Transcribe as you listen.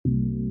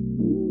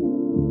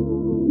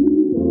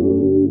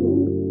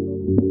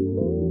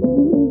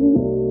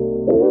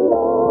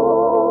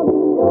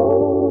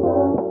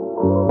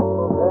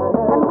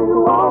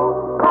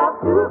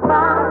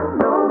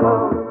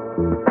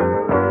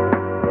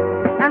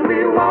and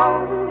we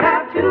won't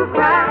have to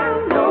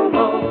cry no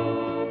more.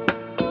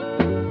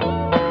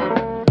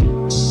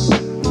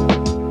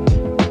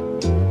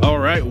 All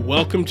right,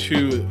 welcome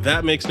to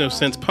That Makes No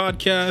Sense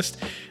podcast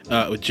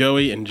with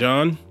Joey and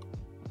John.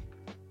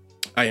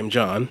 I am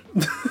John.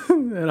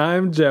 And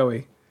I'm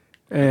Joey.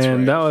 And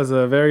right. that was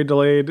a very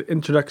delayed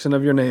introduction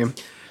of your name.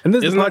 And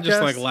this Isn't is that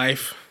just like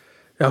life?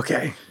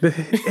 Okay.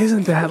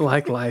 Isn't that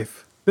like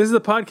life? This is a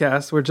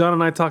podcast where John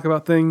and I talk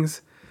about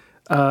things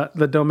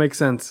that don't make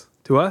sense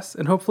to us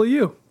and hopefully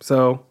you.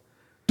 So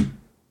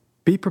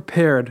be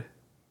prepared,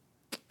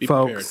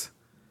 folks.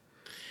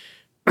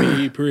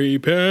 Be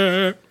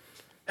prepared.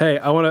 Hey,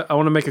 I want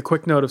to make a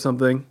quick note of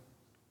something.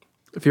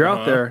 If you're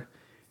out there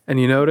and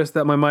you notice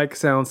that my mic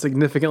sounds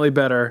significantly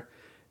better,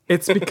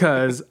 it's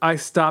because I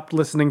stopped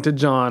listening to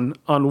John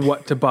on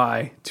what to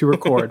buy to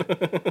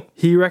record.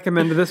 He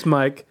recommended this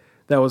mic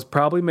that was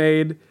probably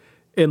made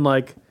in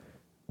like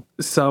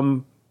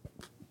some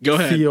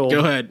field Go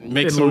ahead.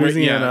 Make in some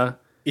Louisiana.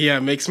 Yeah,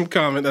 make some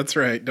comment. That's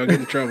right. Don't get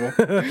in trouble.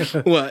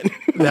 What?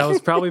 That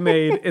was probably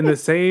made in the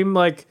same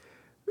like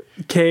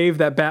cave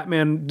that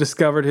Batman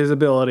discovered his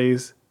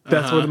abilities.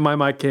 That's where my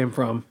mic came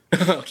from.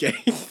 Okay.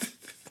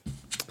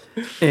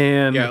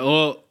 And Yeah,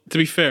 well, to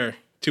be fair,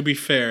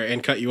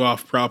 and cut you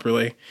off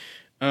properly,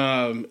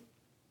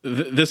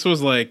 this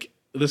was like,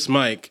 this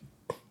mic,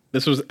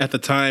 this was at the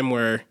time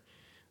where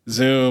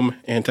Zoom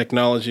and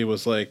technology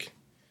was like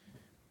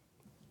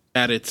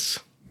at its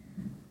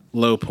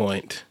low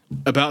point,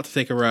 about to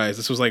take a rise.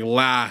 This was like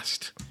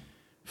last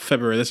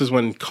February. This is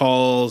when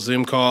calls,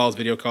 Zoom calls,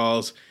 video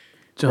calls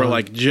were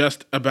like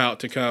just about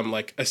to come,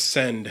 like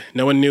ascend.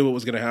 No one knew what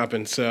was going to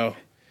happen. So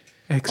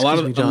excuse a lot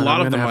of me, John, the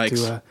I'm gonna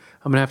mics.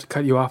 I'm going to have to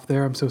cut you off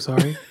there. I'm so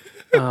sorry.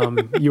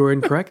 You were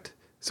incorrect.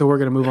 So we're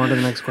going to move on to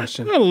the next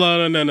question. No. A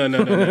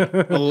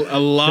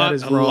lot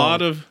is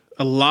wrong.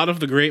 of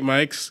the great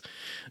mics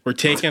were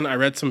taken. I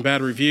read some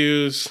bad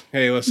reviews.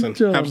 Hey, listen,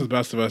 John, happens to the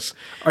best of us.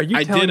 Are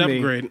you telling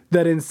me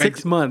that in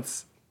 6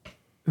 months,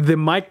 the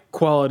mic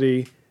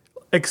quality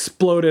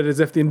exploded as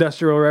if the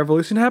Industrial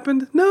Revolution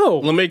happened? No.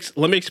 Let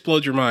me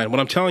explode your mind.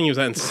 What I'm telling you is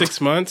that in 6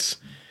 months,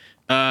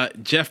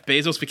 Jeff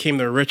Bezos became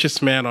the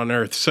richest man on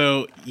earth.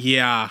 So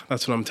yeah,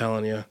 that's what I'm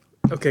telling you.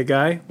 Okay,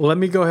 Guy, let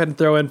me go ahead and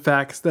throw in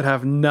facts that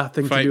have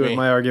nothing to Fight do me. with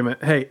my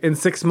argument. Hey, in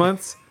 6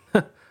 months,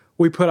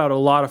 we put out a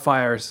lot of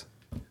fires.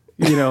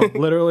 You know,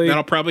 literally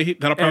That'll probably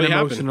and happen.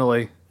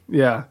 emotionally.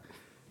 Yeah.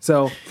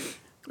 So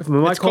if my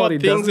mic It's called quality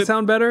things doesn't that-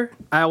 sound better,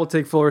 I will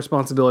take full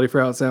responsibility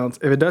for how it sounds.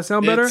 If it does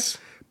sound better, It's-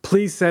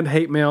 please send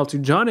hate mail to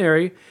John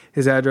Airy.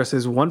 His address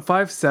is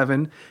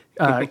 157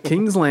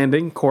 Kings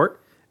Landing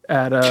Court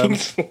at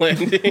King's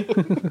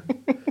Landing.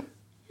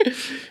 Oh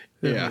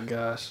Yeah, my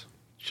gosh.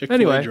 Chick-fil-A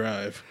Anyway.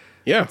 Drive.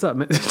 Yeah, What's up,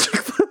 man?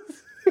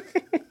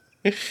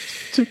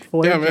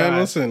 Chick-fil-A yeah, man. Drive.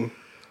 Listen,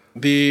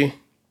 the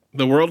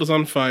world is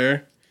on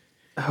fire.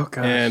 Oh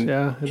gosh. And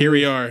yeah. here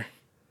we are,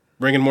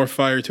 bringing more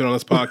fire to it on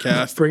this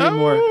podcast. Bringing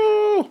more,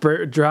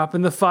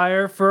 dropping the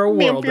fire for a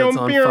world Pew, that's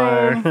pew, on pew.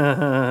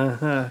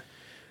 fire.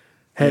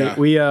 Hey, Yeah.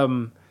 we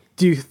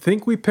do you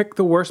think we picked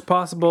the worst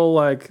possible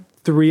like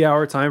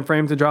 3-hour time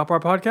frame to drop our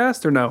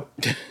podcast or no?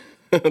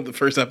 The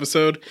first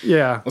episode.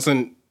 Yeah.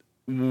 Listen,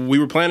 we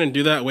were planning to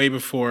do that way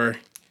before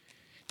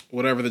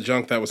whatever the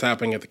junk that was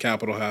happening at the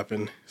Capitol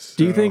happened. So,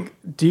 Do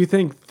you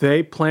think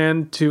they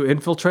planned to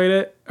infiltrate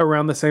it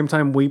around the same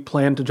time we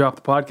planned to drop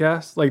the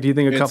podcast? Like, do you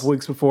think a couple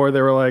weeks before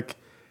they were like,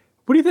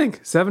 "What do you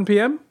think? 7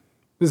 p.m.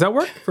 Does that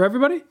work for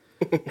everybody?"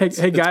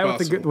 Hey, guy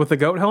with the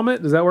goat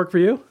helmet, does that work for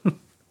you?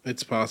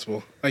 It's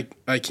possible.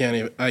 I can't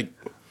even.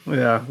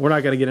 Yeah, we're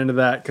not going to get into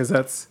that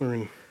because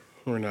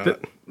We're not.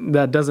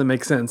 that doesn't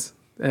make sense,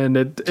 and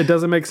it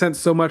doesn't make sense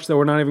so much that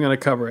we're not even going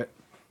to cover it.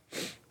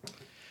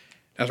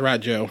 That's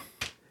right, Joe.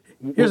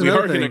 Here's What we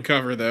another are going to thing.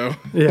 cover, though.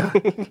 Yeah.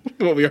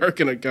 What we are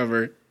going to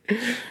cover.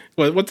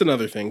 What's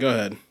another thing? Go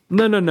ahead.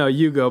 No.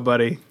 You go,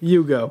 buddy.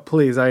 You go,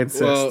 please. I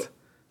insist. Well,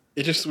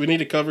 we need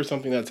to cover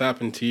something that's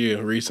happened to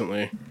you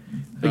recently.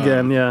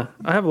 Again, yeah.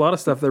 I have a lot of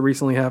stuff that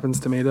recently happens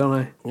to me, don't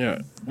I?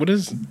 Yeah.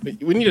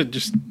 We need to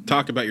just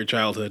talk about your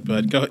childhood,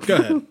 but go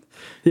ahead.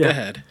 Yeah. Go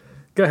ahead.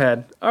 Go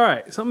ahead. All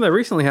right. Something that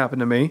recently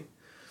happened to me.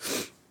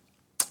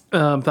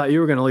 Thought you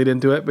were going to lead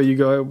into it, but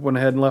you went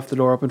ahead and left the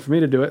door open for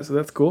me to do it, so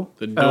that's cool.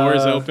 The door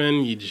is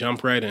open. You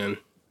jump right in.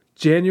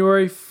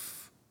 January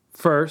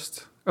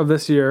 1st of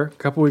this year, a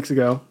couple weeks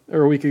ago,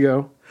 or a week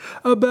ago.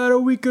 About a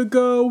week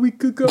ago.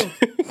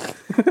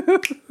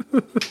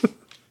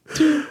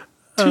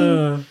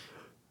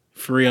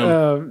 Free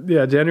 'em.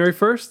 Yeah, January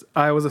 1st,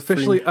 I was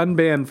officially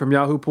unbanned from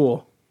Yahoo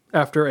Pool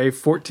after a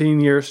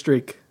 14-year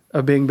streak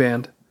of being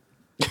banned.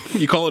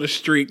 You call it a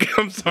streak.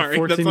 I'm sorry.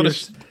 14 That's not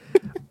years.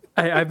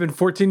 I've been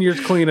 14 years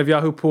clean of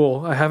Yahoo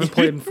Pool. I haven't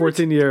played in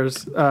 14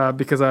 years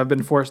because I've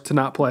been forced to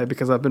not play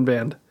because I've been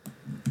banned.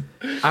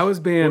 I was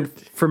banned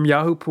from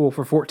Yahoo Pool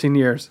for 14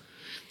 years.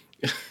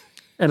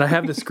 And I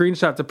have the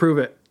screenshot to prove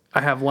it.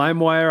 I have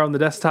LimeWire on the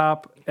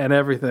desktop and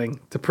everything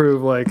to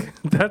prove, like,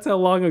 that's how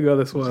long ago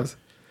this was.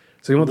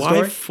 So you want the Why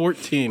story?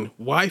 14?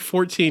 Why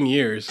 14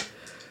 years?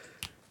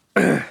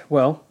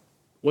 Well,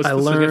 What's I the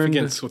learned-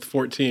 significance with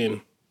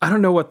 14? I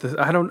don't know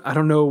I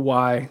don't know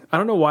why. I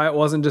don't know why it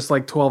wasn't just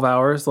like 12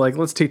 hours. Like,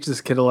 let's teach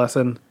this kid a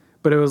lesson.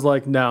 But it was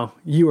like, no,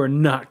 you are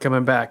not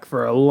coming back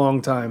for a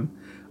long time.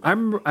 I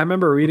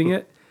remember reading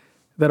it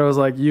that I was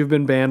like, you've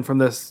been banned from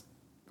this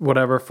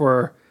whatever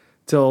for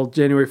till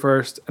January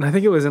 1st. And I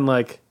think it was in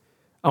like,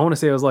 I want to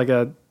say it was like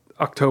a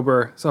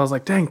October. So I was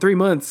like, dang, 3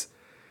 months.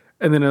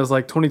 And then it was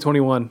like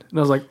 2021. And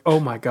I was like, oh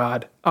my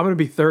God, I'm going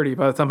to be 30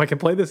 by the time I can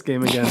play this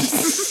game again.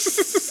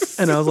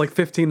 And I was like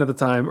 15 at the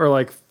time, or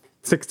like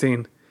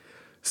 16.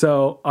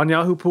 So on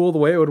Yahoo Pool, the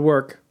way it would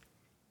work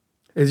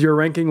is your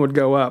ranking would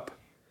go up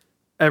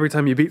every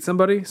time you beat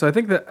somebody. So I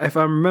think that if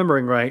I'm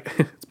remembering right,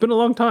 it's been a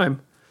long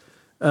time.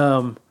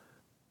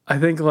 I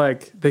think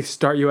like they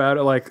start you out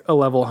at like a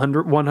level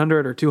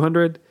 100 or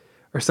 200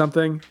 or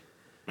something.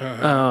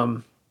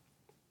 And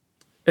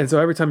so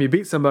every time you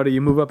beat somebody, you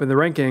move up in the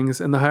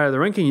rankings, and the higher the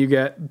ranking you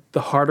get,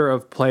 the harder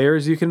of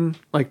players you can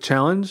like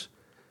challenge.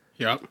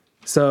 Yep.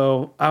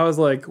 So I was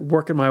like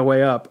working my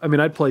way up. I mean,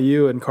 I'd play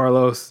you and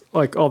Carlos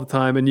like all the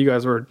time, and you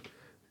guys were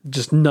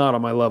just not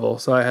on my level.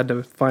 So I had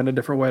to find a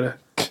different way to,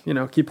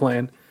 keep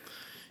playing.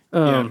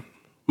 Yeah.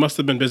 Must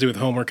have been busy with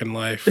homework and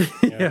life.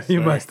 Yeah,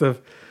 you must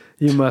have.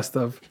 You must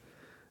have.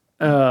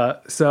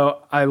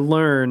 So I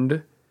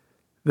learned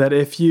that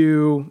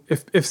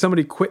if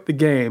somebody quit the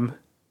game,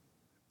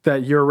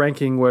 that your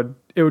ranking would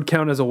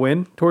count as a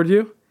win toward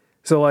you.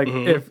 So like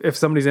if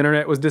somebody's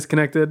internet was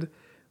disconnected,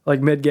 like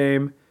mid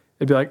game,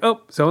 it'd be like,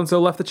 oh, so and so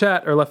left the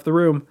chat or left the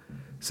room,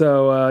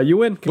 so you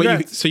win. Congrats.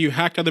 Wait, so you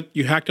hacked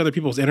other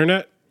people's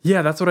internet?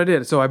 Yeah, that's what I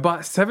did. So I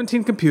bought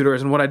 17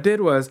 computers, and what I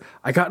did was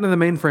I got into the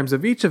mainframes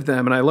of each of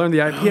them, and I learned the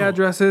IP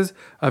addresses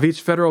of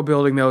each federal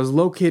building that was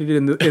located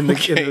in the.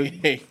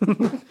 Okay.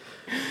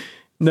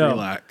 No,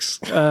 Relax.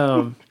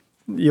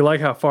 you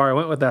like how far I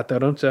went with that, though,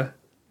 don't you?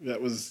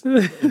 That was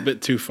a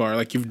bit too far.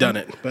 Like, you've done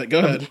it, but go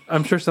ahead.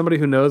 I'm sure somebody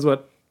who knows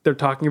what they're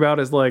talking about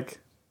is like,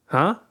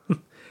 huh?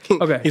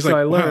 Okay, He's so like,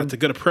 I wow, learned. that's a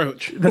good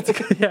approach.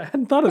 Yeah, I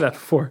hadn't thought of that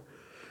before.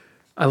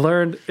 I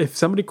learned if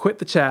somebody quit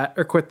the chat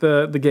or quit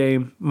the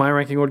game, my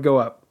ranking would go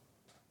up.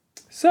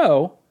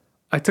 So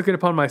I took it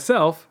upon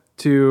myself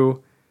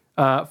to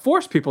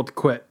force people to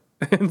quit.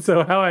 And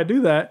so how I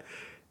do that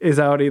is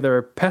I would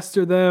either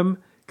pester them,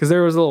 because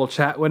there was a little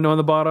chat window on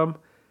the bottom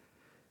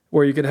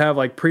where you could have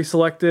like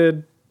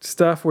pre-selected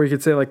stuff where you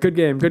could say like good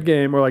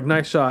game, or like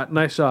nice shot,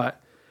 nice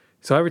shot.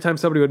 So every time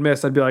somebody would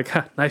miss, I'd be like,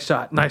 ha, nice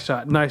shot, nice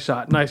shot, nice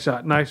shot, nice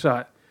shot, nice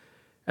shot.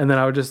 And then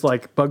I would just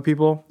like bug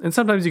people. And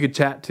sometimes you could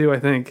chat too, I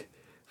think,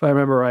 if I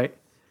remember right.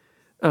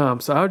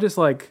 So I would just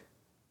like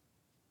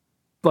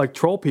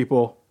troll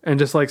people and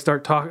just like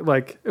start talking,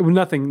 like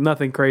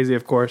nothing crazy,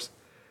 of course.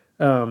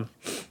 But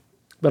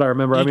I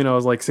remember, I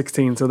was like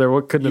 16, so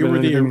there couldn't have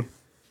been anything.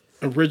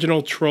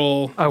 Original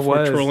troll. I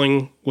was.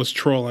 Trolling was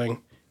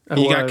trolling. And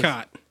you got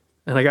caught.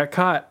 And I got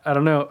caught. I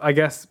don't know. I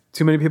guess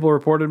too many people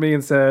reported me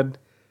and said,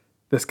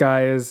 this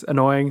guy is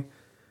annoying.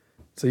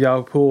 So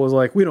Yahoo Pool was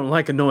like, we don't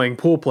like annoying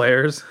pool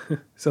players.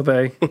 So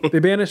they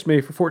banished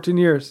me for 14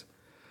 years.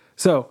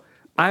 So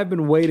I've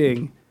been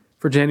waiting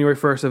for January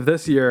 1st of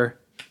this year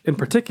in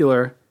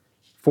particular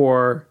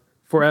for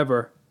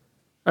forever.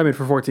 I mean,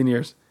 for 14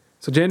 years.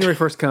 So January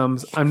 1st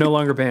comes. I'm no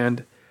longer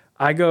banned.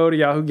 I go to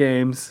Yahoo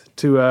Games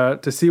to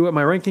see what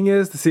my ranking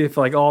is, to see if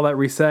like all that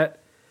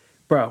reset.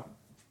 Bro,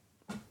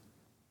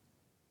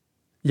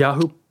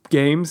 Yahoo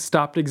Games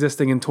stopped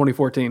existing in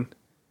 2014.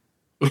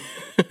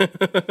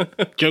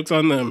 Joke's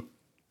on them.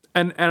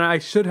 And I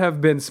should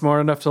have been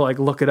smart enough to like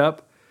look it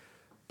up,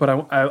 but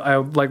I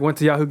like went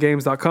to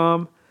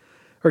yahoogames.com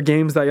or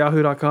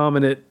games.yahoo.com,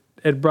 and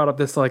it brought up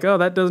this like, oh,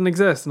 that doesn't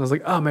exist. And I was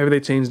like, oh, maybe they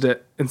changed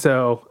it. And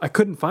so I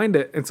couldn't find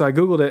it. And so I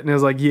Googled it, and it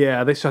was like,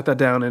 yeah, they shut that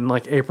down in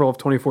like April of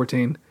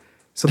 2014.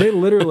 So they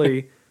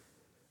literally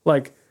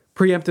like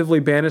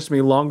preemptively banished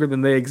me longer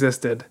than they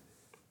existed.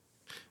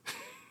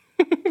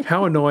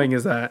 How annoying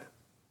is that?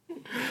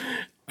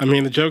 I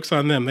mean, the joke's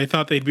on them. They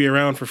thought they'd be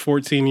around for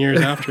 14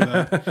 years after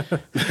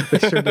that. They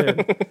sure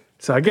did.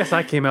 So I guess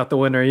I came out the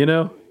winner, you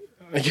know?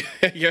 I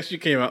guess you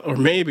came out. Or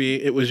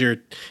maybe it was your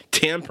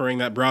tampering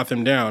that brought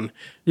them down.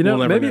 You know,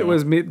 We'll never maybe know. it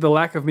was me, the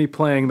lack of me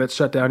playing that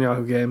shut down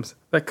Yahoo Games.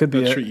 That could be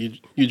That's it. true.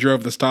 You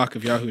drove the stock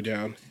of Yahoo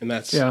down, and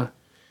that's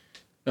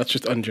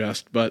just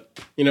unjust. But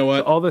you know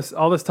what? All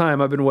this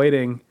time I've been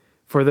waiting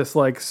for this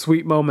like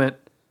sweet moment,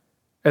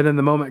 and then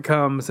the moment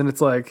comes and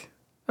it's like,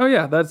 oh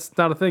yeah, that's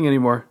not a thing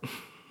anymore.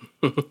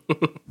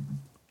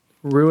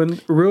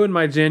 Ruined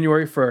my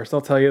January 1st,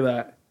 I'll tell you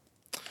that.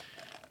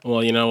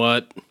 Well, you know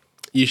what?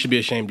 You should be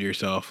ashamed of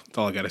yourself. That's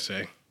all I got to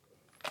say.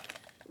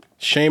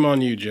 Shame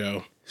on you,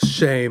 Joe.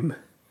 Shame.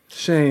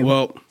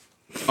 Well,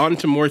 on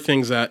to more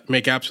things that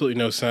make absolutely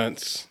no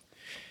sense.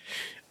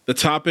 The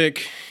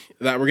topic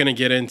that we're going to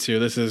get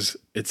into,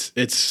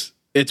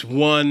 it's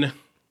one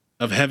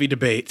of heavy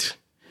debate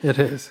It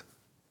is.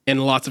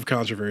 and lots of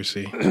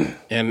controversy.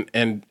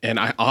 and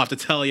I'll have to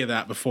tell you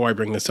that before I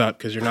bring this up,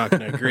 because you're not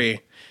going to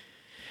agree.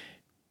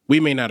 We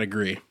may not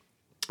agree.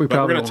 We But we're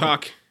probably going to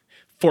won't. talk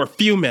for a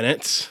few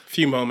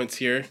moments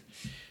here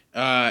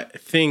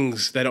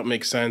things that don't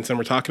make sense, and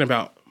we're talking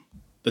about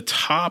the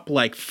top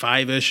like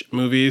 5-ish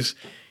movies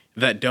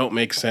that don't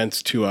make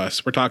sense to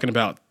us. We're talking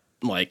about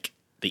like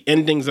the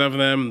endings of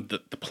them, the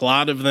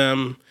plot of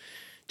them,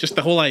 just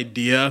the whole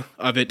idea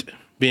of it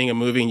being a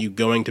movie and you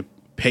going to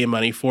pay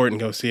money for it and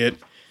go see it.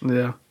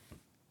 Yeah.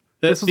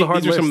 This was a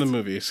hard These are some of list. the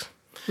movies.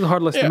 It's a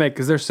hard list to make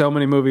because there's so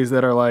many movies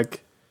that are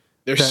like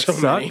There's that so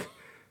suck, many.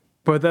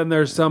 but then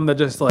there's some that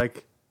just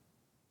like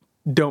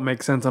don't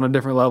make sense on a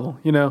different level,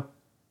 you know?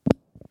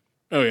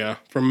 Oh yeah,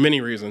 for many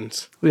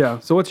reasons. Yeah.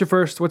 So what's the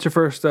first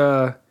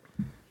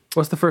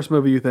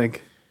movie you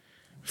think?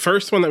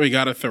 First one that we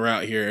got to throw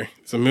out here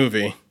is a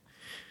movie.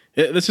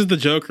 This is the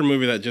Joker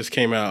movie that just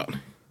came out.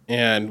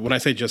 And when I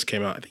say just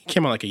came out, I think it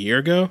came out like a year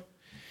ago.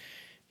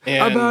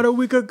 And About a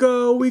week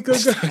ago.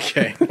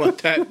 okay, let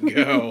that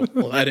go.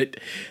 Let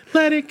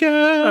it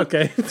go.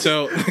 Okay.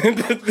 So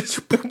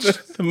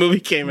the movie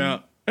came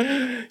out.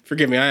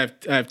 Forgive me, I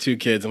have 2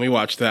 kids, and we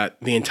watched that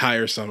the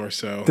entire summer.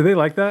 So Do they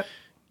like that?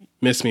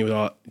 miss me with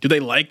all. Do they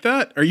like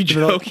that? Are you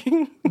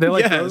joking? They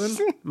like Yes.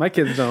 Frozen? My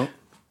kids don't.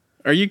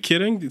 Are you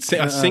kidding?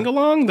 A sing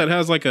along that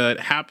has like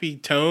a happy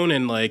tone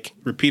and like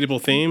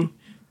repeatable theme.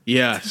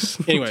 Yes.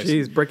 Anyways,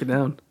 Jeez, break it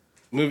down.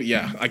 movie.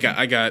 Yeah, I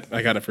got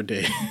it for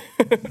Dave.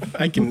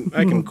 I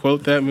can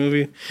quote that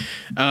movie.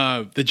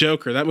 The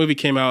Joker. That movie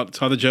came out.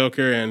 Saw the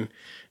Joker, and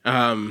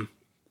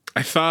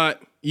I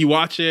thought you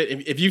watch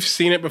it if you've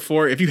seen it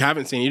before. If you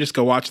haven't seen it, you just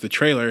go watch the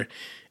trailer.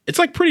 It's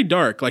like pretty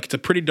dark. Like it's a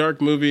pretty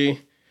dark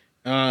movie.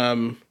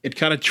 It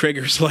kind of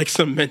triggers like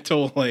some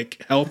mental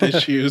like health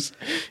issues.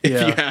 If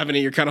Yeah. you have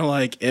any, you're kind of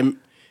like, am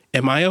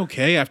I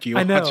okay after you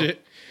I know. watch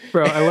it?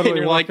 Bro, I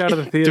literally you're walked like, out of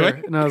the do theater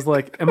I- and I was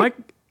like, am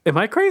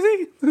I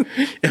crazy?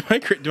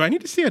 Do I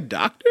need to see a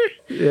doctor?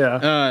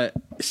 Yeah.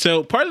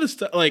 So part of the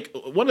stuff, like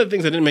one of the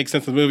things that didn't make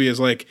sense in the movie is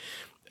like,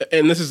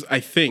 and this is, I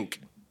think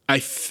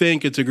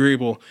it's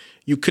agreeable.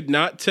 You could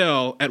not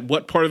tell at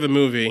what part of the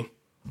movie,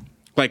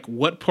 like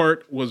what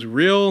part was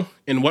real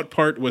and what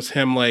part was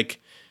him like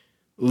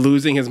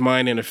losing his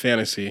mind in a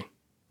fantasy.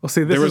 Well,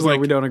 see, this there is was where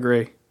like- we don't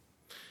agree.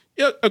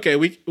 Yeah.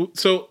 Okay.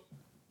 So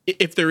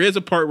if there is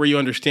a part where you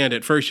understand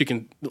it, first you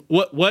can,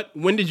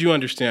 when did you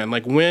understand?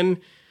 Like when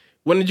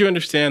did you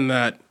understand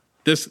that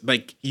this,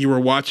 like you were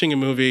watching a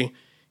movie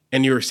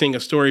and you were seeing a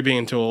story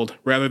being told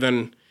rather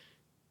than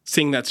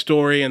seeing that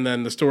story and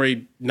then the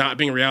story not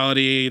being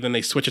reality, then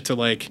they switch it to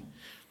like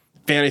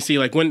fantasy.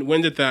 Like when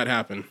did that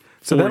happen?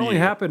 So for that only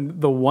you?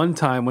 happened the one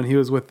time when he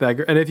was with that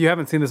girl. And if you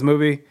haven't seen this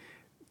movie,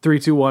 3,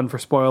 2, 1 for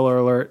spoiler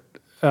alert.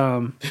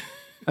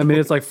 I mean,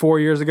 it's like 4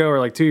 years ago or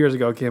like 2 years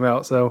ago it came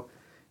out. So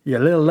you're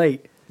a little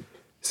late.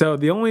 So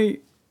the only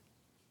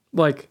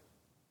like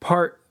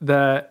part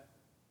that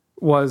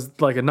was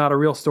like not a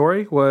real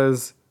story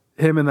was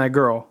him and that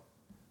girl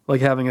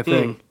like having a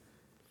thing.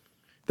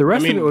 The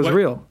rest mean, of it was what-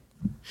 real.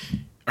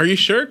 Are you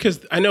sure?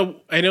 Because I know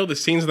the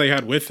scenes they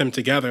had with them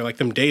together, like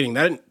them dating,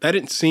 that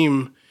didn't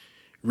seem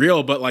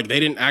real. But like they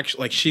didn't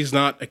actually, like she's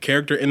not a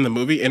character in the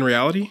movie in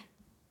reality.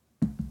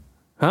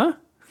 Huh?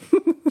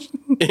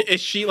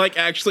 Is she like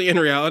actually in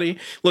reality?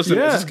 Listen,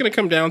 Yeah. is this going to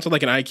come down to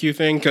like an IQ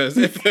thing? Because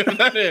if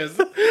that is,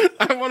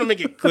 I want to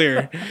make it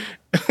clear.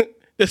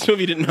 This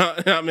movie did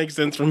not make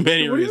sense for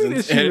many What do you mean, reasons.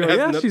 is she and it real?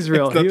 has Yeah, she's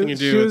real. It's nothing He- to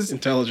she do was- with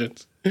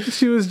intelligence.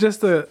 She was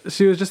just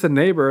a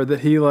neighbor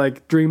that he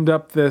like dreamed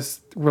up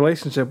this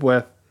relationship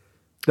with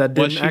that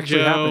Was didn't she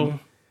actually Joe? happen.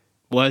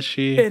 Was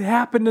she? It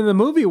happened in the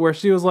movie where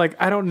she was like,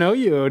 I don't know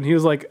you. And he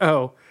was like,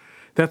 oh,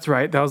 that's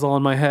right. That was all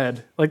in my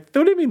head. Like,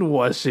 what do you mean,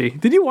 was she?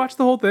 Did you watch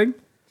the whole thing?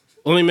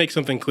 Let me make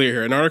something clear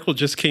here. An article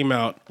just came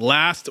out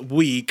last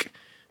week,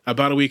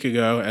 about a week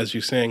ago, as you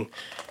sing,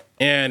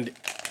 and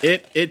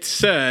it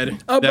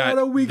said About that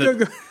a week the-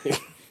 ago.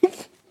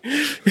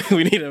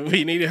 we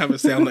need to have a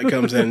sound that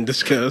comes in and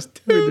just goes.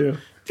 We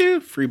do.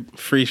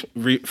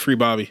 Free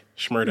Bobby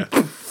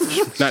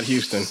Shmurda, not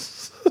Houston.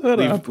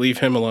 Leave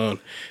him alone,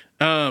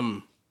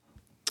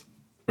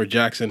 or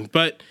Jackson.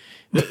 But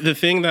the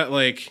thing that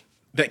like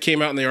that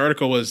came out in the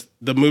article was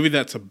the movie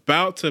that's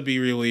about to be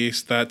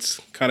released.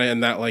 That's kind of in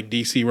that like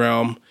DC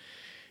realm.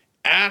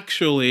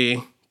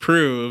 Actually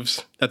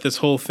proves that this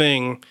whole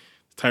thing,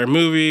 entire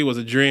movie, was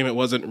a dream. It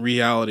wasn't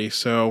reality.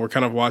 So we're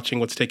kind of watching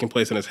what's taking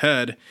place in his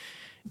head,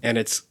 and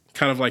it's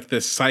kind of like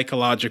this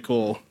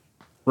psychological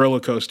roller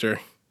coaster.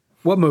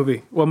 What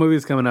movie? What movie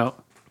is coming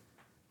out?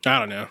 I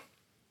don't know.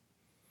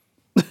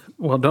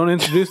 Well, don't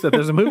introduce that.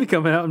 There's a movie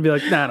coming out and be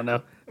like, nah, I don't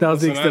know. That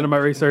was the Listen, extent of my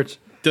research.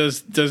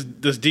 Does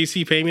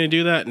DC pay me to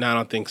do that? No, I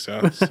don't think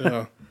so.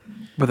 So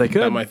But they could.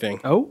 not my thing.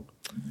 Oh,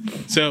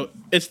 So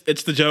it's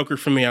the Joker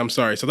for me. I'm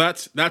sorry. So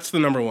that's the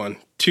number one.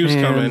 Two's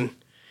Man. coming.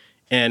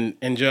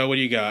 And Joe, what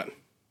do you got?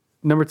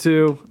 number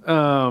 2,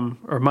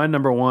 or my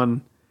number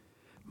 1.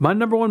 My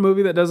number 1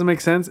 movie that doesn't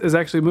make sense is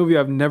actually a movie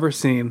I've never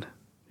seen.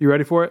 You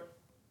ready for it?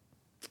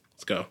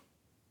 Let's go.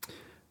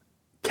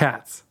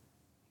 Cats.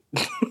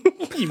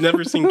 You've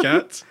never seen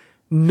Cats?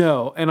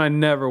 No, and I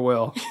never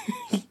will.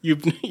 You're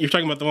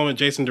talking about the one with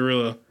Jason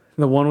Derulo.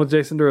 The one with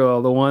Jason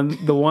Derulo. The one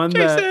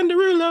that Jason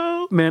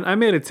Derulo. man, I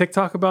made a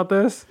TikTok about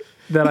this,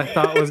 that I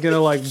thought was gonna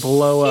like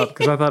blow up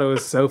because I thought it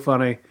was so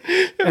funny,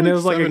 and it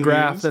was like a 7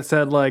 graph memes. that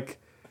said like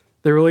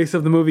the release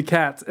of the movie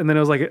Cats, and then it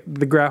was like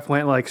the graph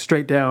went like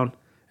straight down,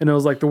 and it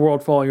was like the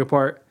world falling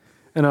apart,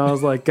 and I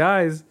was like,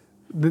 guys,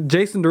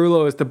 Jason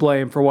Derulo is to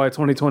blame for why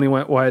 2020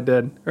 went why it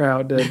did or how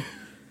it did,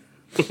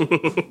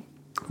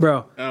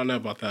 bro. I don't know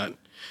about that.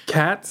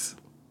 Cats,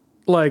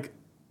 like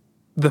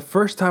the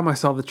first time I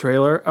saw the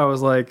trailer, I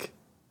was like,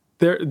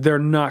 they're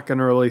not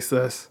gonna release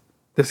this.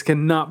 This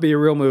cannot be a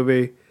real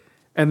movie.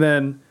 And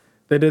then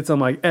they did some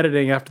like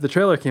editing after the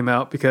trailer came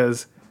out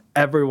because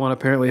everyone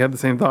apparently had the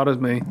same thought as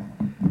me.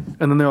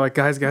 And then they're like,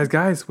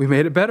 guys, we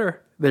made it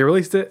better. They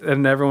released it,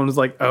 and everyone was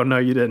like, oh no,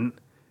 you didn't.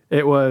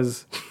 It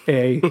was,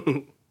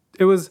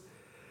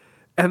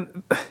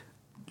 and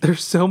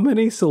there's so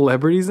many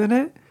celebrities in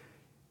it.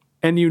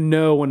 And you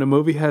know when a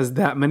movie has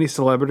that many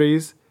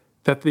celebrities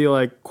that the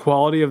like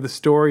quality of the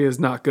story is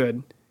not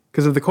good.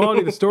 Because if the quality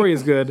of the story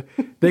is good,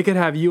 they could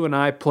have you and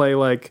I play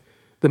like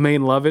the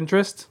main love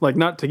interest, like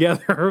not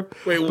together.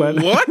 Wait, but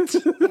what?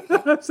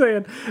 I'm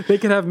saying they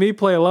could have me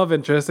play a love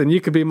interest, and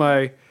you could be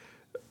my.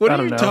 What I are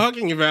don't you know.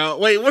 talking about?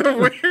 Wait,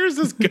 where is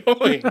this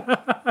going?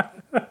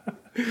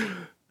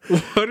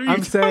 What are you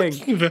I'm saying-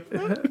 talking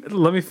about?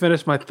 Let me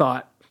finish my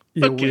thought,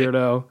 you Okay.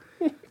 weirdo.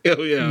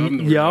 Oh yeah, I'm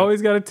the You weirdo.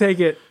 always got to take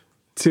it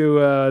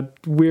to a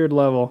weird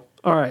level.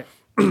 All right.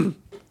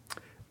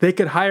 They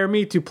could hire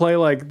me to play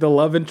like the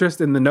love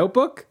interest in The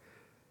Notebook,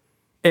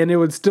 and it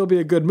would still be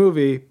a good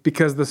movie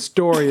because the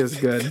story is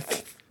good.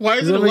 Why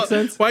is Does it that a make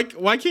sense? Why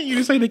can't you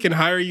just say they can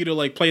hire you to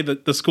like play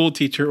the school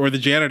teacher or the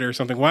janitor or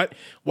something? Why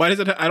does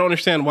it? I don't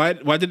understand. Why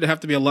did it have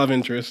to be a love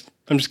interest?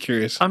 I'm just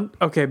curious.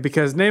 Okay,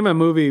 because name a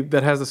movie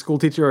that has a school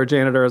teacher or a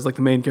janitor as like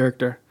the main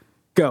character.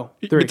 Go.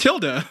 3.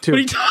 Matilda. 2. What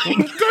are you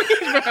talking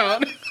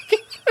about?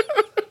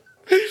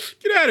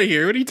 Get out of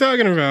here. What are you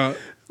talking about?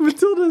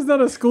 Matilda is not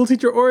a school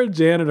teacher or a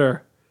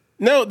janitor.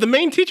 No, the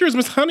main teacher is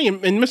Miss Honey,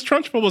 and Miss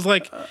Trunchbull was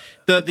like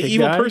the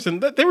evil guy. person.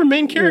 They were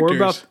main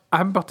characters.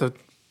 I'm about to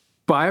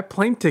buy a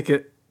plane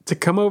ticket to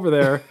come over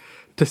there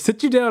to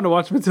sit you down to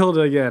watch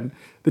Matilda again.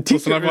 The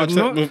teacher, I've watched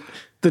that movie.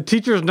 The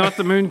teacher is not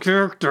the main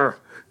character.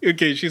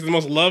 Okay, she's the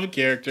most loved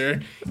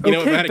character. You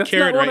know, if Okay, I had a that's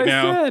carrot not what right I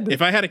now, said.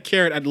 if I had a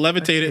carrot, I'd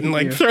levitate it and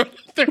like you. throw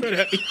it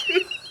at you.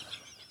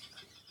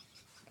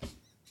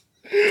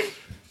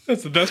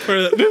 That's the best part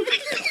of that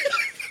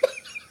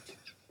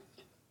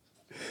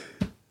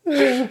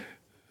movie.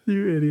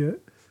 You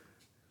idiot.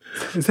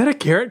 Is that a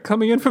carrot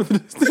coming in from the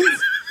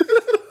distance?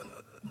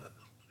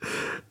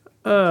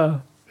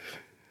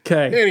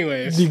 Okay.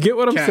 Anyways, Do you get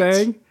what I'm cats.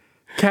 saying?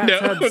 Cats No,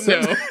 had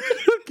no.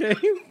 Okay.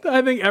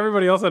 I think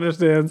everybody else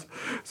understands.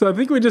 So I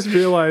think we just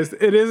realized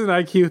it is an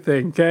IQ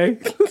thing, okay?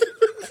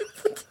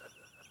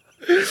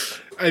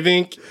 I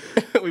think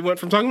we went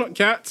from talking about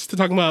cats to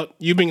talking about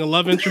you being a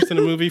love interest in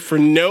a movie for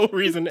no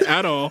reason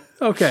at all.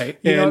 Okay.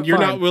 You know And what? you're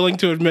Fine. not willing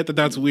to admit that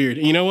that's weird.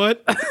 You know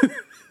what?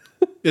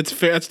 It's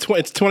fair. It's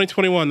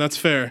 2021. That's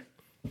fair.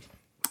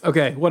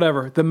 Okay,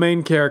 whatever. The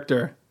main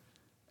character.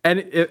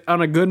 And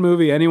on a good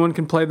movie, anyone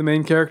can play the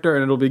main character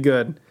and it'll be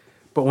good.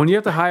 But when you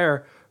have to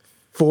hire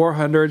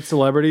 400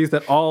 celebrities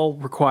that all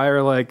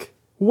require like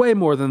way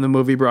more than the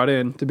movie brought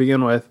in to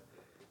begin with,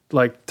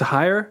 like to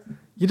hire,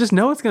 you just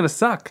know it's going to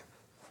suck.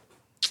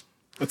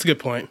 That's a good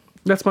point.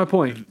 That's my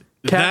point.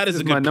 That is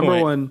a my good number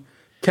point. one.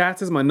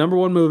 Cats is my number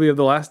one movie of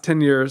the last 10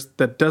 years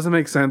that doesn't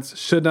make sense,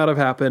 should not have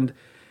happened,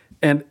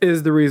 and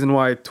is the reason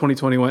why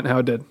 2020 went how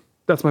it did.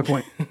 That's my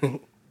point.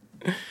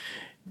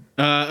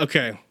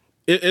 Okay.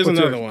 It is What's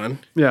another yours? one.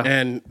 Yeah.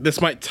 And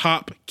this might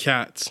top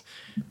Cats,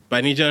 but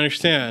I need you to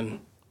understand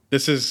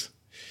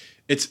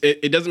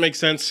it doesn't make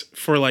sense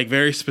for like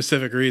very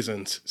specific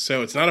reasons.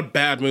 So it's not a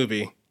bad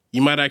movie.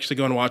 You might actually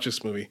go and watch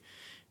this movie.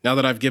 Now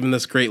that I've given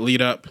this great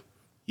lead up,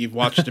 you've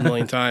watched it a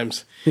million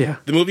times. Yeah.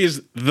 The movie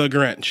is The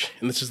Grinch,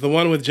 and this is the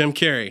one with Jim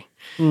Carrey.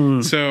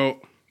 So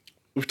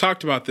we've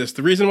talked about this.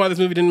 The reason why this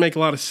movie didn't make a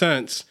lot of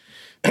sense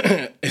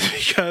is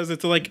because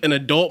it's like an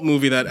adult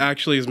movie that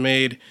actually is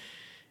made.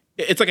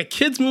 It's like a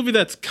kid's movie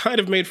that's kind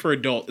of made for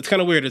adult. It's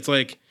kind of weird. It's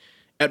like,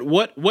 at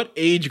what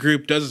age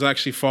group does this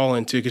actually fall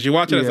into? Because you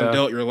watch it as an Yeah.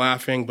 adult, you're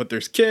laughing, but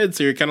there's kids,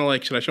 so you're kind of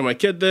like, should I show my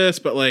kid this?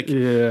 But like,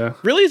 Yeah.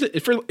 really, is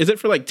it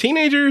for like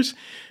teenagers?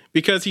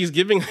 Because he's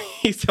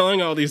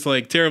telling all these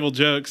like terrible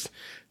jokes,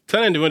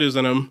 ton of innuendos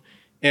in them,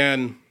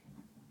 and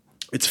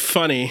it's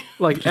funny.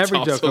 Like but it's every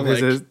joke also, of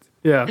his like, is.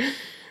 Yeah.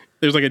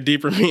 there's like a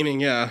deeper meaning.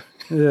 Yeah.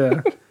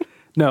 Yeah.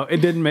 No, it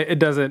didn't make it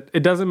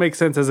doesn't make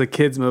sense as a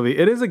kids movie.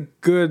 It is a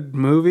good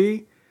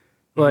movie.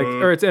 Like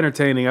or it's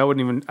entertaining. I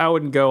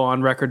wouldn't go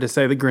on record to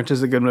say The Grinch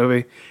is a good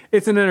movie.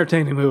 It's an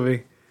entertaining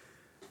movie.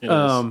 It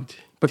is.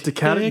 But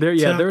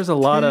there's a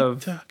lot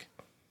of Tick-tock.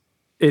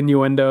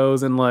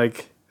 innuendos and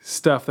like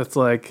stuff that's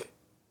like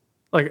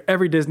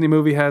every Disney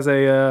movie has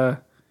a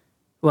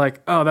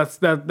like, oh, that's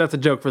a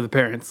joke for the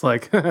parents.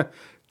 Like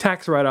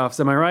tax write-offs,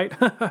 am I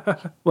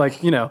right?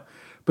 Like, you know.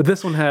 But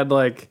this one had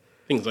like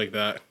things like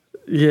that.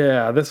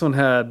 yeah, this one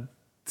had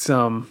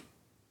some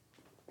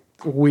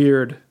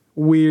weird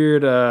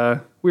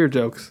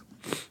jokes.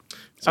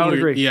 I would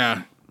agree.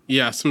 Yeah.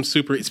 Yeah, some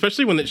super,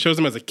 especially when it shows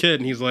him as a kid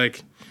and he's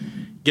like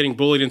getting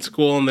bullied in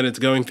school, and then it's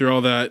going through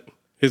all that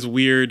his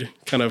weird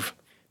kind of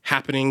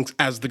happenings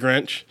as the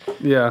Grinch.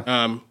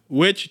 Yeah.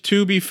 Which,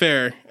 to be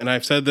fair, and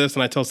I've said this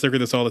and I tell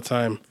Sigrid this all the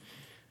time,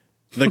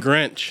 the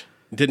Grinch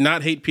did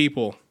not hate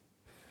people.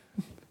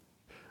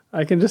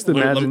 I can just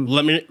imagine.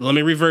 Let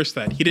me reverse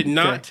that. He did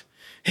not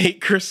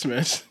hate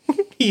Christmas.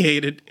 He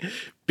hated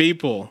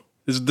people.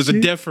 There's a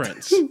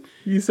difference.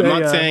 You say,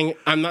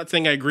 I'm not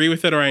saying I agree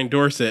with it or I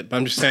endorse it, but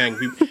I'm just saying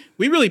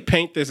we really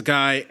paint this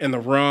guy in the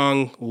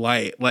wrong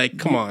light. Like,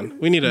 come on,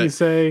 we need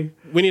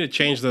to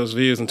change those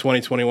views in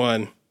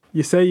 2021.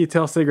 You say you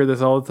tell Sigrid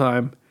this all the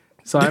time,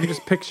 so I'm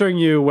just picturing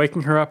you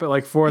waking her up at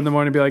like 4 a.m.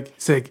 and be like,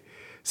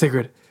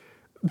 Sigrid,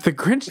 the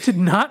Grinch did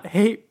not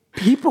hate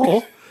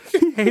people.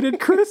 He hated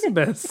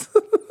Christmas.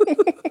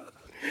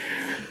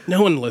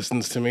 No one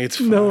listens to me. It's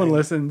fine. No one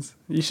listens.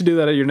 You should do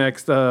that at your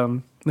next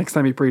time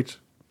you preach.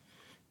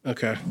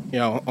 Okay.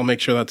 Yeah, I'll make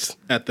sure that's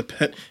at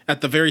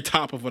the very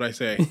top of what I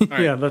say. All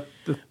right. Yeah, that's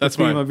the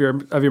theme of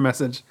your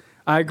message.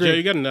 I agree. Joe,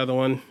 you got another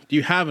one? Do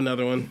you have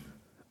another one?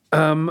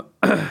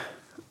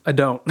 I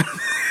don't.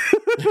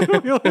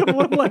 We only have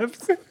one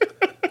left.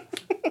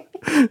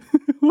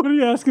 What are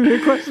you asking me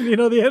a question you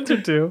know the answer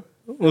to?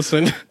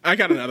 Listen, I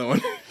got another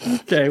one.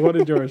 Okay, what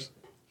is yours?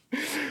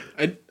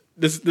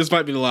 This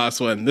might be the last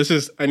one.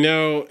 I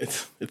know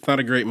it's not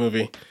a great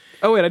movie.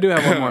 Oh wait, I do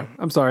have one more.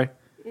 I'm sorry.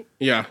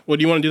 Yeah. Well,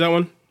 do you want to do that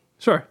one?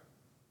 Sure.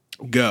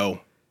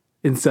 Go.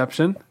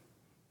 Inception.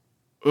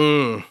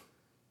 Yeah.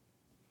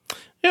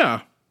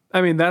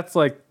 I mean, that's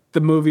like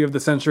the movie of the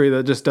century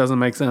that just doesn't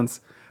make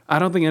sense. I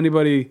don't think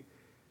anybody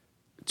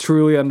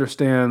truly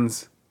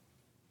understands,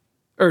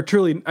 I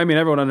mean,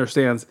 everyone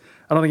understands.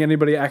 I don't think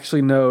anybody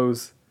actually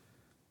knows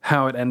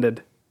how it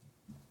ended.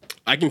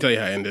 I can tell you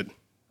how it ended.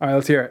 All right,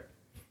 let's hear it.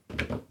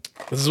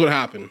 This is what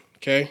happened,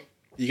 okay?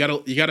 You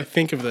gotta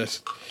think of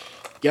this.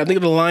 You gotta think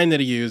of the line that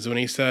he used when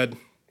he said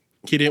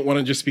he didn't want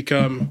to just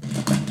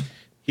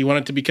he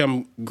wanted to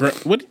become,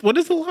 what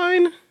is the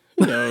line?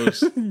 Who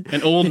knows?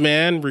 An old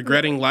man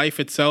regretting life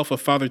itself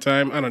of father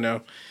time? I don't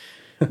know.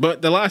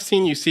 But the last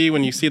scene you see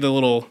when you see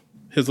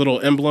his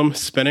little emblem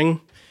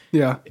spinning,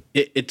 Yeah.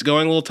 it's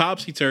going a little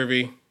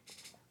topsy-turvy.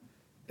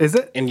 Is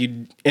it? And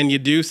you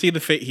do see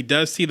he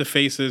does see the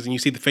faces, and you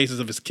see the faces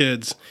of his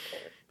kids,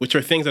 which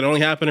are things that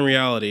only happen in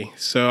reality.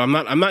 So I'm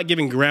not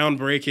giving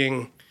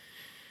groundbreaking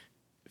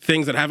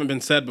things that haven't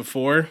been said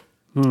before,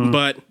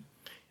 but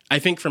I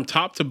think from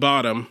top to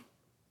bottom,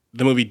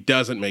 the movie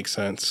doesn't make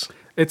sense.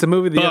 It's a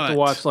movie that you have to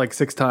watch like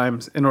 6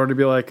 times in order to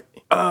be like,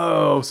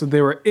 oh, so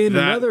they were in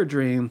another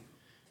dream.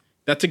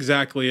 That's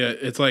exactly it.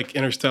 It's like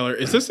Interstellar.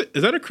 Is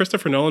that a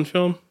Christopher Nolan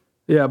film?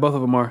 Yeah, both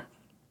of them are.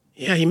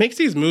 Yeah, he makes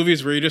these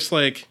movies where you're just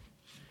like,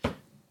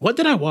 what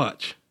did I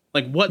watch?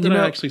 Like, what did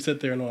I actually sit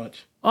there and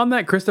watch? On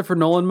that Christopher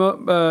Nolan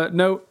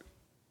note,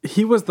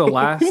 he was the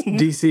last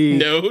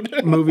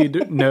DC movie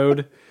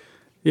node.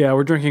 Yeah,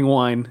 we're drinking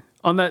wine.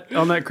 On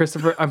that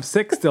Christopher, I'm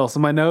sick still, so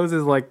my nose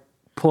is like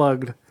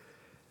plugged.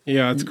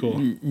 Yeah, that's cool.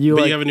 But you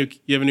have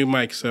a new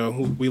mic, so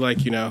we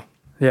like you now.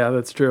 Yeah,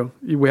 that's true.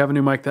 We have a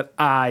new mic that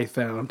I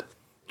found.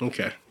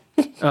 Okay.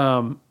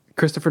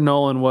 Christopher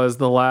Nolan was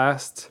the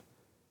last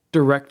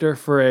director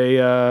for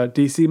a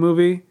DC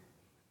movie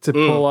to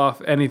pull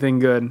off anything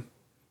good.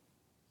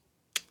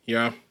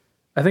 Yeah.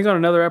 I think on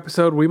another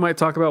episode we might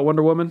talk about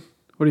Wonder Woman.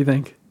 What do you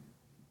think?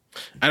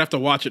 I'd have to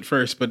watch it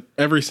first, but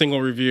every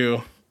single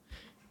review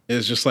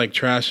is just like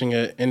trashing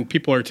it, and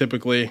people are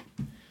typically,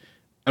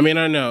 I mean,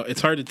 I don't know,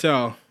 it's hard to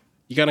tell.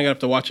 You kind of have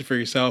to watch it for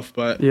yourself,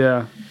 but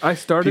yeah, I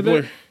started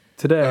it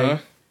today.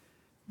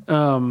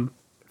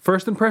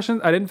 First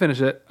impressions, I didn't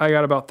finish it. I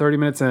got about 30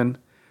 minutes in.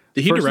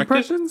 Did he First direct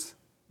impressions?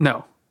 it?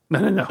 No.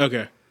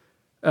 Okay.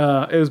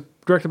 It was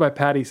directed by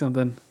Patty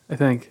something, I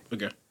think.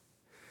 Okay.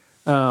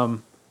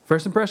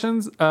 First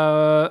impressions,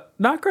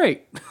 not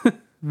great.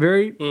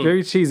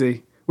 Very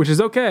cheesy, which is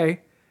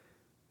okay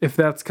if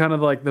that's kind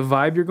of like the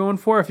vibe you're going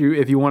for. If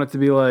you want it to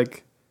be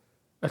like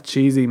a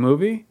cheesy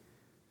movie,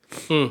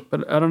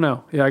 but I don't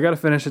know. Yeah, I got to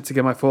finish it to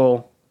get my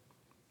full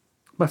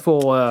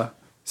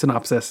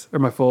synopsis or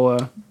my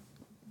full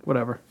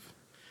whatever.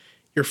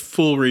 Your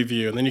full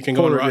review, and then you can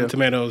go on Rotten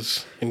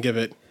Tomatoes and give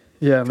it.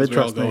 Yeah, they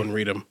trust me. I'll go me. and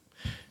read them.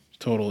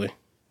 Totally.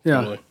 Yeah.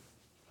 Totally.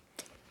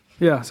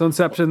 Yeah. So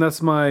Inception,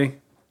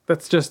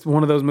 that's just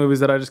one of those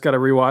movies that I just got to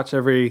rewatch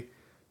every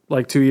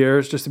like 2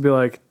 years just to be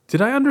like,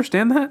 did I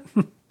understand that?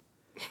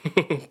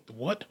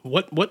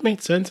 What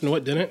made sense and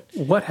what didn't?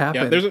 What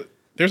happened? Yeah,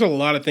 there's a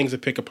lot of things to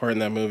pick apart in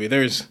that movie.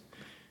 There's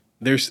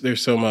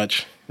so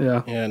much.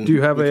 Yeah. And do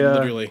you have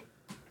literally?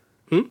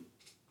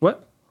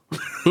 What?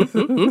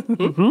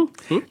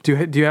 Do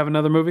you have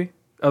another movie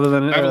other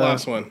than? I have a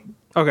last one.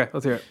 Okay,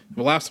 let's hear it.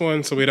 The last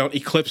one, so we don't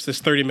eclipse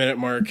this 30-minute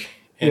mark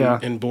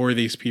and bore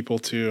these people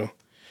to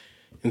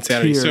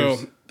insanity.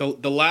 Tears. So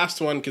the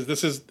last one, because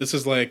this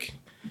is like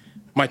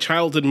my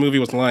childhood movie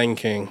was Lion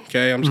King.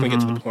 Okay, I'm just gonna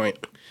get to the point.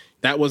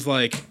 That was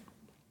like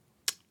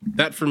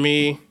that for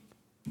me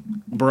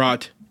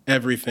brought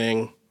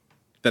everything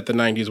that the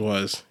 '90s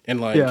was in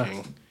Lion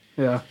King.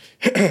 Yeah.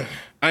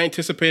 I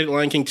anticipated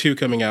Lion King 2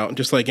 coming out,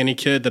 just like any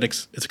kid that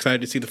is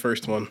excited to see the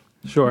first one.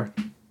 Sure.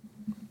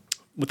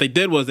 What they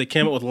did was they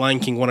came up with Lion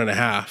King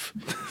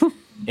 1.5,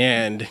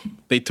 and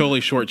they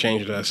totally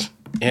shortchanged us.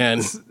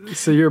 And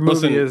So your movie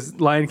listen, is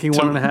Lion King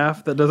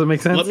 1.5? That doesn't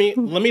make sense? let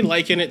me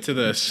liken it to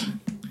this.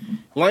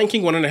 Lion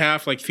King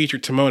 1.5 like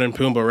featured Timon and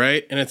Pumbaa,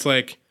 right? And it's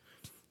like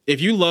if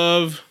you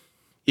love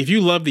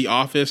The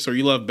Office or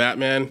you love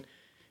Batman,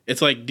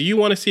 it's like, do you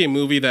want to see a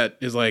movie that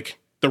is like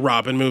the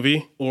Robin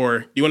movie, or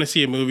do you want to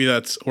see a movie or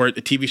a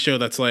TV show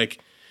that's like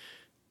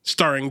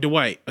starring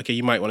Dwight? Okay,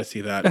 you might want to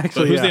see that.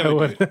 Actually, but who's yeah, the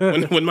other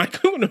dude? When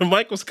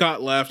Michael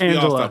Scott left, we all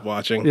Angela. stopped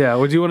watching. Yeah,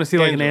 would you want to see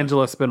like an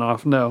Angela. Angela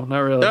spinoff? No, not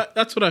really.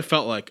 That's what I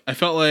felt like. I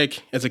felt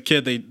like as a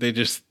kid they were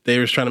just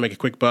trying to make a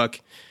quick buck.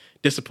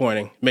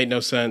 Disappointing. Made no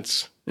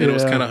sense. And it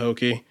was Yeah. kind of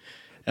hokey.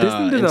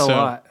 Disney did and a so-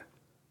 lot.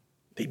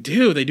 They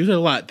do that a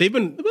lot. They've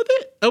been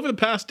over the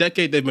past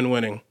decade. They've been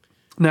winning.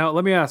 Now,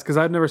 let me ask, because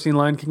I've never seen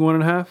Lion King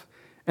 1.5,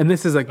 and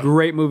this is a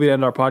great movie to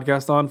end our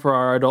podcast on for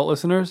our adult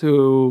listeners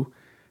who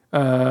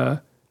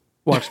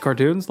watch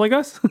cartoons like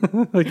us,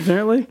 like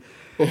apparently.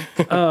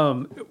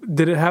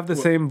 Did it have the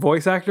same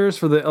voice actors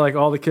for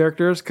all the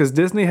characters? Because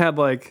Disney had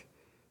like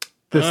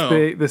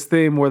this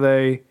theme where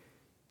they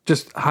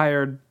just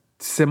hired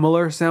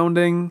similar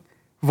sounding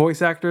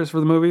voice actors for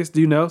the movies.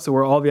 Do you know? So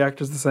were all the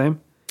actors the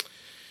same?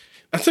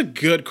 That's a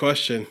good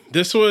question.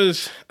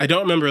 I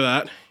don't remember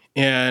that.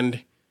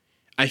 And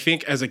I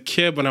think as a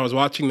kid, when I was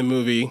watching the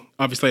movie,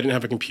 obviously I didn't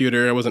have a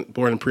computer. I wasn't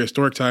born in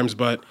prehistoric times,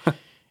 but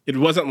it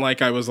wasn't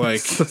like I was like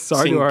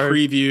Sorry seeing to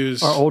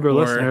previews. Our older or-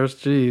 listeners,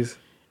 jeez.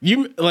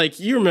 You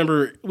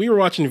remember we were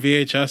watching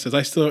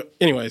VHSs.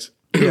 Anyways,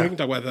 we can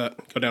talk about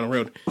that. Go down the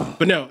road.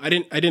 But no, I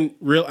didn't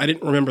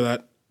remember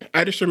that.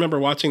 I just remember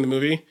watching the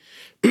movie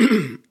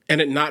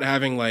and it not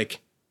having like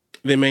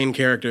the main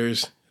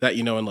characters that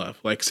you know and love.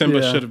 Like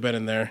Simba should have been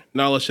in there.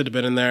 Nala should have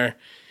been in there.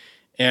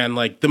 And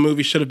like the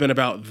movie should have been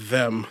about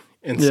them.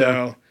 And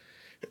so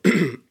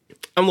I'm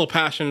a little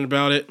passionate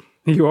about it.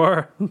 You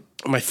are?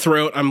 My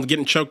throat, I'm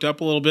getting choked up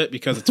a little bit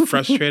because it's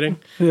frustrating.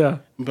 Yeah.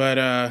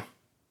 But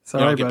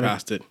Sorry, I'll get buddy.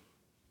 past it.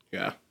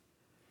 Yeah.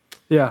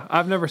 Yeah,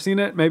 I've never seen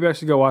it. Maybe I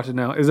should go watch it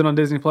now. Is it on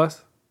Disney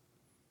Plus?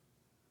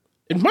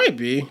 It might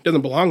be. It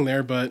doesn't belong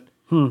there, but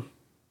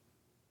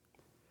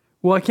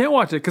Well, I can't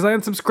watch it because I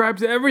unsubscribed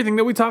to everything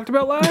that we talked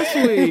about last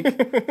week.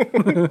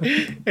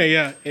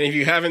 yeah. And if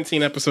you haven't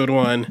seen episode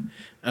 1,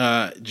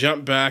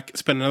 jump back,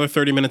 spend another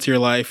 30 minutes of your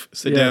life,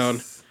 sit down,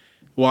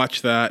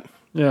 watch that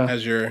Yeah.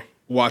 as you're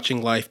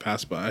watching life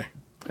pass by.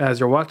 As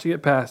you're watching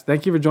it pass.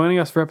 Thank you for joining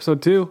us for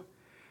episode 2.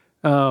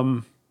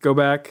 Go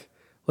back,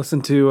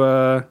 listen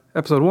to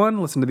episode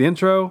 1, listen to the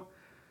intro.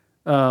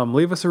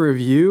 Leave us a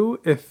review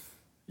if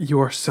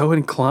you are so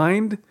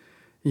inclined.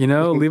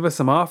 Leave us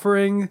some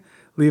offering.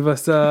 Leave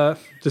us,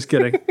 just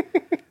kidding.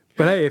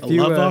 But hey, if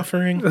you love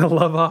offering. a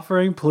love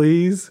offering,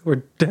 please.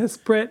 We're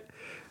desperate.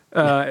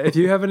 If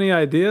you have any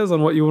ideas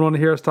on what you want to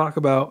hear us talk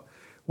about,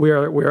 we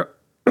are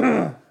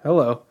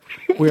hello.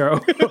 We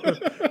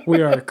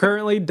are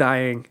currently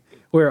dying.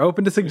 We are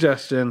open to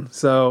suggestion.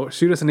 So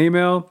shoot us an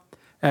email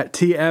at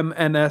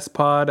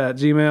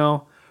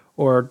tmnspod@gmail.com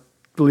or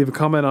leave a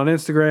comment on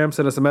Instagram,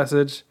 send us a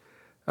message.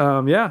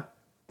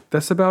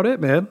 That's about it,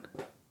 man.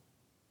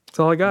 That's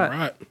all I got. All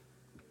right.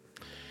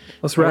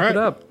 Let's wrap All it right.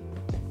 up.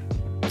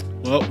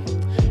 Well,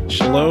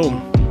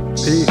 shalom.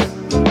 Peace.